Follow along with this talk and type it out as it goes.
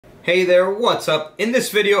Hey there, what's up? In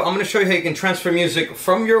this video, I'm going to show you how you can transfer music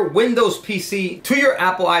from your Windows PC to your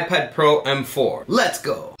Apple iPad Pro M4. Let's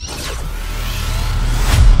go!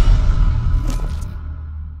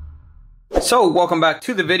 So, welcome back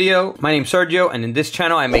to the video. My name's Sergio, and in this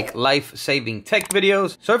channel, I make life-saving tech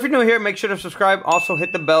videos. So if you're new here, make sure to subscribe. Also,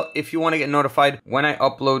 hit the bell if you want to get notified when I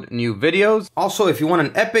upload new videos. Also, if you want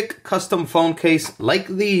an epic custom phone case like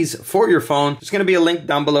these for your phone, there's going to be a link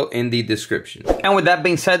down below in the description. And with that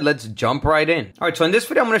being said, let's jump right in. All right, so in this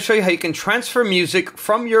video, I'm going to show you how you can transfer music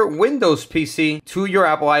from your Windows PC to your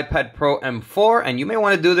Apple iPad Pro M4. And you may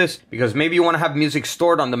want to do this because maybe you want to have music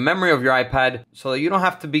stored on the memory of your iPad so that you don't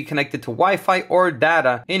have to be connected to Wi-Fi or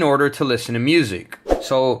data in order to listen to music.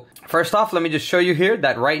 So first off, let me just show you here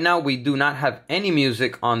that right now we do not have any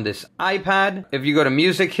music on this iPad. If you go to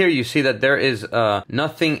music here, you see that there is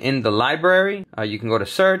nothing in the library. You can go to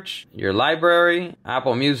search, your library,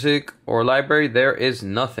 Apple Music or library, there is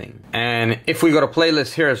nothing. And if we go to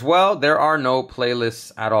playlist here as well, there are no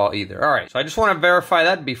playlists at all either. All right, so I just want to verify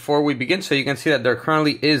that before we begin so you can see that there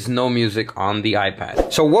currently is no music on the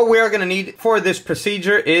iPad. So what we are going to need for this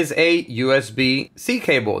procedure is a USB-C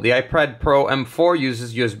cable. The iPad Pro M4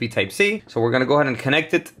 uses USB Type-C, so we're going to go ahead and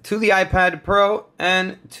connect it to the iPad Pro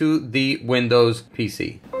and to the Windows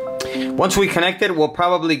PC. Once we connect it, we'll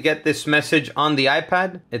probably get this message on the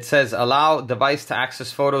iPad. It says allow device to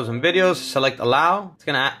access photos and videos. Select allow. It's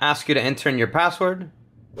going to ask you to enter in your password.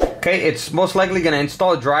 Okay, it's most likely going to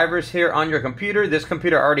install drivers here on your computer. This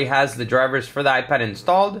computer already has the drivers for the iPad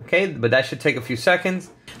installed. Okay, but that should take a few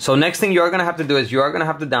seconds. So next thing you're going to have to do is you are going to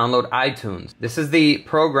have to download iTunes. This is the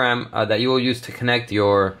program that you will use to connect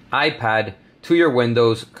your iPad to your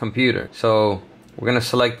Windows computer. So we're going to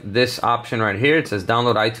select this option right here. It says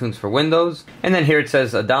download iTunes for Windows. And then here it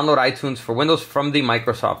says download iTunes for Windows from the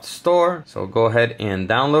Microsoft Store. So go ahead and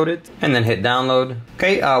download it and then hit download.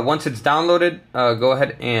 Okay, once it's downloaded, go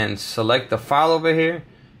ahead and select the file over here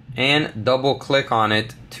and double click on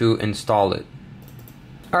it to install it.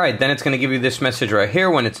 All right, then it's going to give you this message right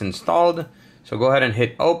here when it's installed. So go ahead and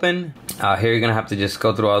hit open. Here you're going to have to just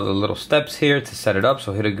go through all the little steps here to set it up.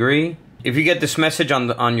 So hit agree. If you get this message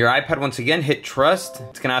on your iPad, once again, hit trust.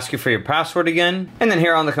 It's going to ask you for your password again. And then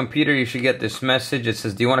here on the computer, you should get this message. It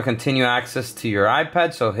says, do you want to continue access to your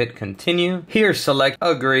iPad? So hit continue. Here, select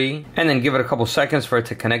agree. And then give it a couple seconds for it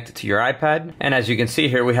to connect to your iPad. And as you can see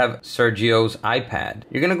here, we have Sergio's iPad.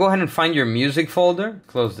 You're going to go ahead and find your music folder.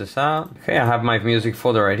 Close this out. Okay, I have my music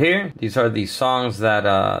folder right here. These are the songs that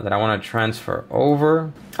I want to transfer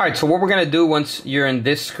over. All right, so what we're going to do once you're in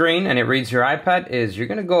this screen and it reads your iPad is you're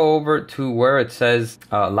going to go over to where it says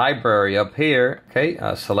library up here. Okay,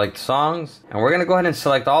 select songs. And we're going to go ahead and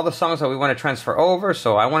select all the songs that we want to transfer over.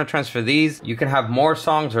 So I want to transfer these. You can have more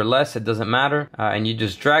songs or less. It doesn't matter. And you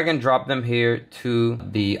just drag and drop them here to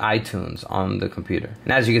the iTunes on the computer.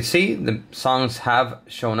 And as you can see, the songs have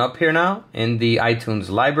shown up here now in the iTunes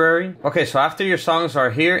library. Okay, so after your songs are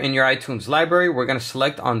here in your iTunes library, we're going to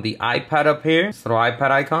select on the iPad up here. This little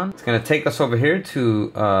iPad icon. It's going to take us over here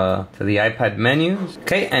to the iPad menus.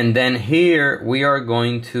 Okay, and then here we are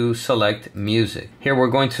going to select music. Here we're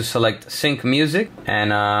going to select sync music,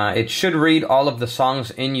 and it should read all of the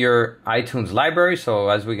songs in your iTunes library. So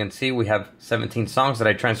as we can see, we have 17 songs that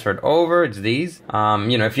I transferred over. It's these.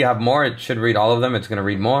 You know, if you have more, it should read all of them. It's going to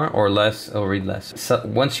read more, or less, it'll read less. So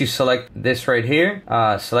once you select this right here,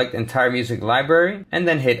 select entire music library and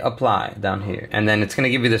then hit apply down here. And then it's going to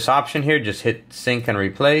give you this option here. Just hit sync and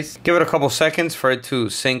replace. Give it a couple seconds for it to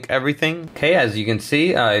sync everything. Okay, as you can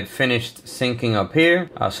see, it finished syncing up here.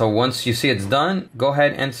 So once you see it's done, go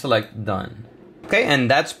ahead and select done. Okay,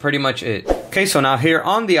 and that's pretty much it. Okay, so now here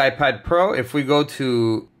on the iPad Pro, if we go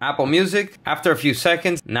to Apple Music, after a few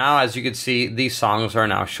seconds, now as you can see, these songs are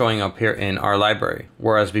now showing up here in our library.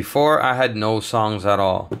 Whereas before, I had no songs at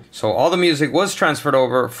all. So all the music was transferred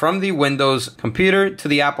over from the Windows computer to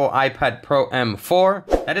the Apple iPad Pro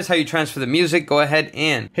M4. That is how you transfer the music. Go ahead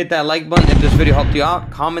and hit that like button if this video helped you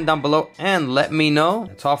out. Comment down below and let me know.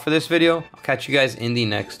 That's all for this video. I'll catch you guys in the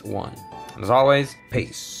next one. As always,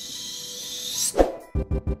 peace.